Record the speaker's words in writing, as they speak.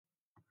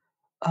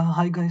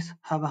Hi guys,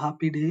 have a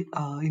happy day.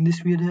 In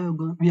this video,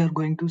 we are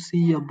going to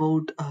see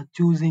about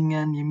choosing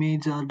an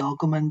image or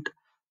document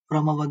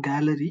from our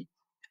gallery.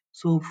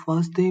 So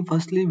firstly,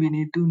 we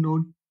need to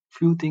know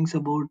few things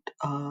about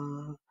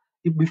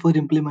before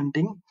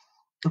implementing.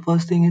 The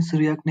first thing is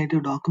React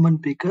Native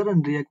Document Picker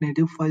and React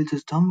Native File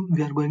System.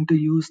 We are going to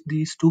use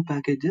these two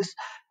packages.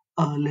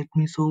 Let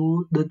me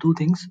show the two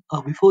things.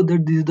 Before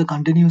that, this is the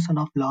continuation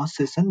of last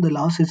session. The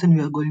last session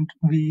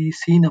we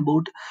seen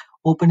about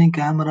opening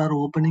camera or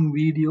opening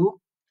video.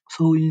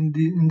 So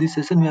in this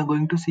session, we are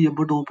going to see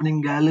about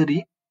opening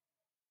gallery.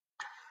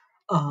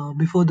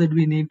 Before that,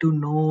 we need to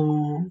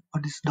know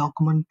what is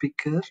document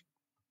picker.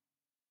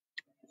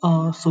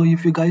 So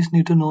if you guys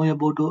need to know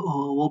about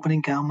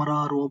opening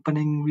camera or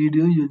opening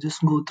video, you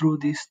just go through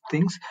these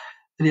things.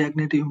 React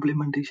Native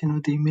implementation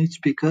with image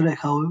picker. I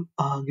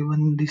have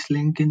given this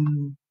link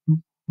in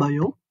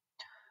bio.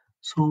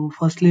 So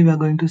firstly, we are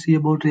going to see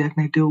about React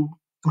Native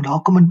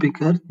document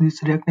picker.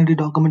 This React Native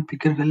document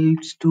picker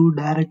helps to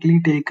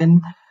directly take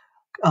an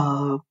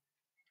uh,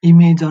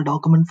 image or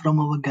document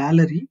from our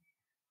gallery.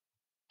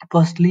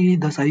 Firstly,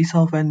 the size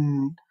of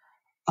an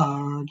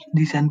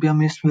this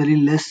npm is very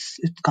less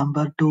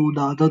compared to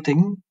the other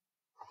thing,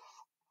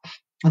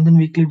 and then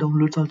weekly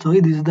downloads also.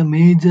 This is the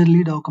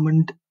majorly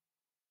document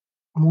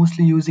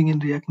mostly using in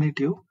React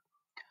Native.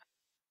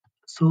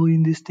 So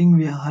in this thing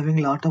we are having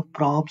a lot of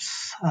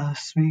props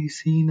as we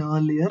seen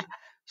earlier.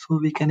 So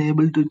we can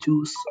able to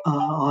choose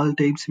all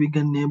types. We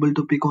can able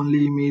to pick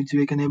only image.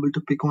 We can able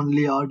to pick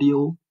only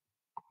audio,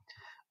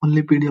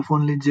 only PDF,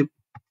 only zip,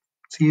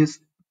 CS,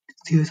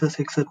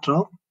 CSS,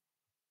 etc.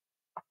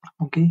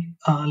 Okay,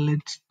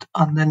 let's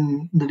and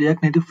then the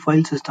React Native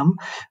file system.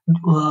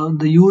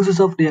 The uses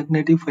of React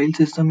Native file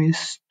system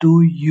is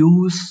to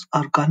use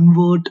or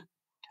convert.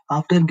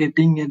 After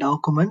getting a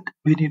document,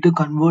 we need to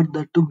convert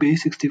that to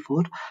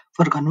base64.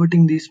 For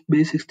converting this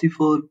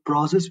base64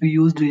 process, we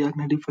use React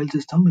Native file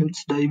system.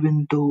 Let's dive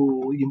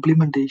into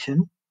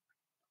implementation.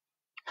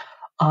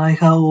 I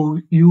have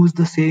used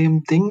the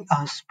same thing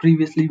as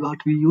previously what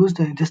we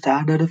used. I just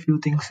added a few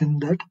things in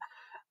that.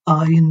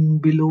 In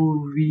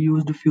below, we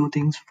used a few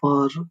things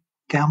for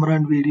camera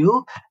and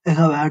video. I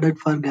have added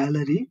for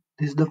gallery.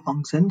 This is the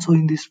function. So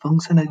in this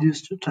function, I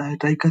used to try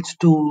catch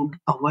to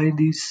avoid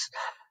this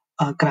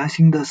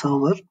crashing the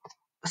server.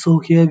 So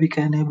here we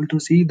can able to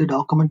see the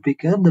document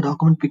picker. The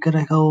document picker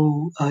I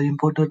have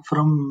imported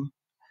from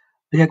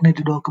React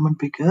Native document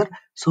picker.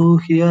 So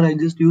here I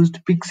just used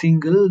pick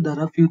single. There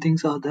are few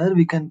things are there.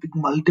 We can pick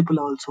multiple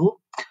also.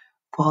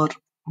 For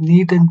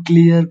neat and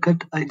clear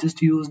cut, I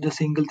just used a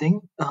single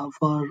thing.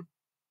 For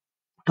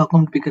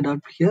document picker dot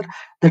here,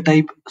 the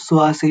type.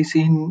 So as I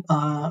seen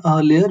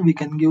earlier, we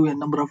can give a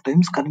number of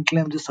times. Currently,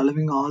 I'm just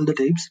allowing all the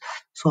types.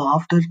 So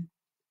after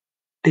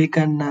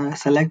taken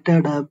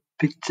selected a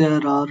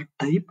picture or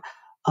type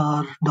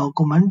or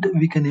document,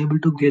 we can able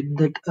to get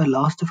that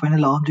last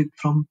final object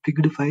from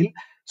picked file.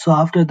 So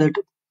after that,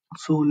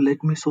 so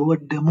let me show a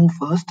demo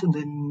first,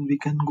 then we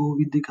can go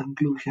with the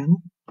conclusion.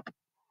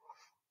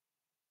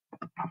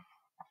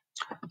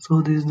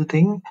 So this is the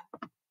thing.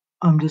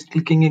 I'm just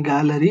clicking a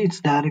gallery.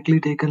 It's directly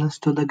taken us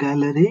to the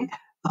gallery.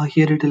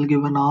 Here it will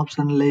give an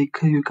option like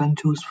you can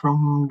choose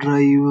from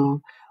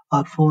drive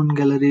or phone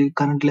gallery.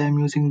 Currently I'm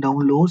using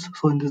downloads.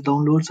 So in this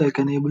downloads I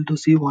can able to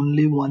see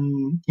only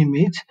one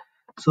image.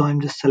 So I'm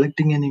just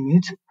selecting an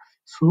image.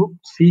 So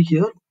see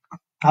here,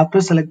 after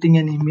selecting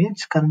an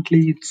image,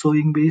 currently it's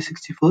showing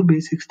base64.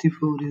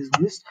 Base64 is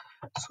this.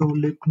 So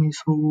let me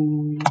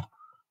show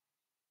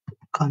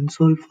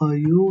console for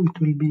you.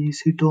 It will be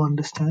easy to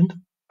understand.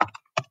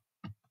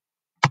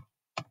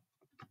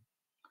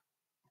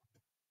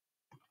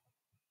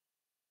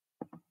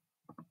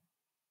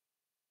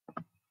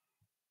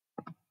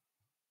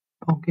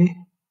 Okay.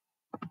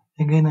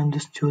 Again, I'm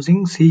just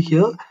choosing. See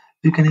here,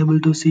 you can able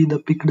to see the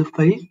picked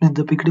file. In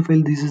the picked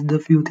file, this is the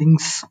few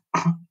things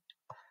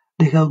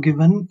they have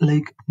given,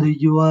 like the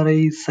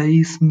URI,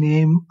 size,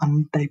 name,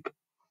 and type.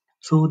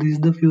 So these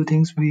are the few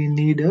things we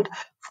needed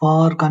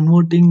for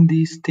converting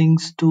these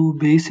things to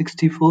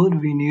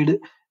base64. We need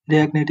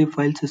React Native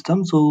file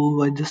system.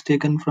 So I just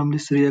taken from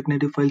this React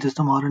Native file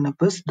system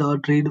rnfs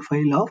dot read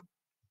file of.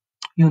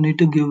 You need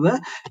to give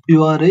a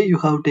URI you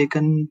have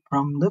taken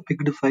from the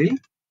picked file.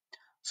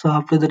 So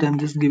after that, I'm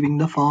just giving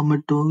the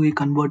format to a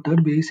converted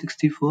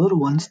base64.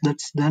 Once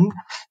that's done,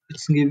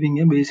 it's giving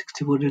a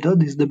base64 data.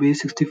 This is the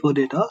base64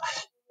 data.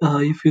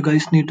 If you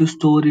guys need to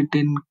store it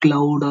in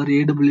cloud or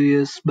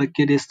AWS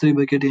bucket, S3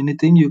 bucket,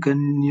 anything, you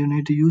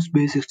need to use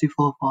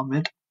base64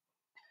 format.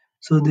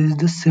 So this is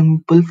the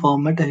simple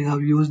format I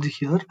have used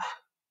here.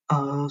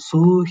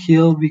 So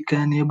here we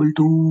can able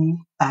to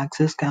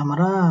access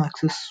camera,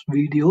 access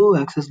video,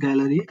 access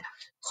gallery.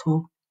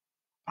 So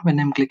when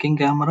I'm clicking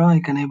camera, I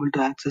can able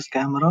to access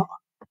camera,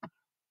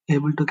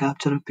 able to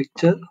capture a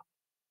picture,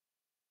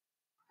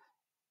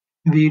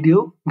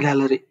 video,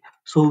 gallery.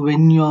 So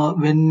when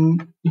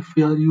if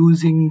you are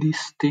using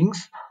these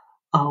things,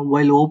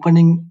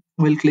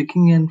 while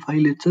clicking in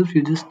file itself,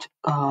 you just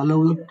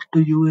allow to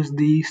use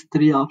these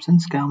three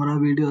options: camera,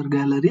 video, or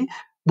gallery.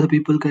 the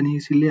people can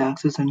easily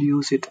access and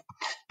use it.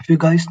 If you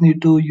guys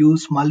need to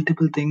use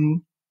multiple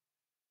thing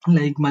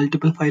like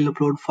multiple file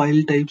upload,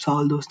 file types,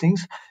 all those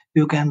things,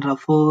 you can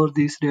refer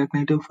this React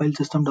Native file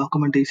system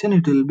documentation.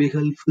 It will be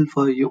helpful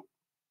for you.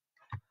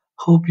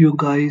 Hope you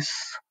guys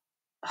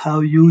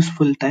have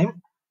useful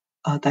time.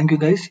 Thank you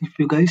guys. If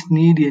you guys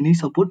need any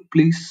support,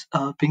 please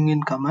ping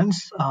in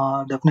comments.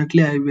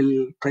 Definitely I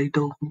will try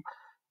to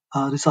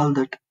resolve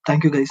that.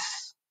 Thank you guys.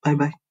 Bye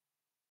bye.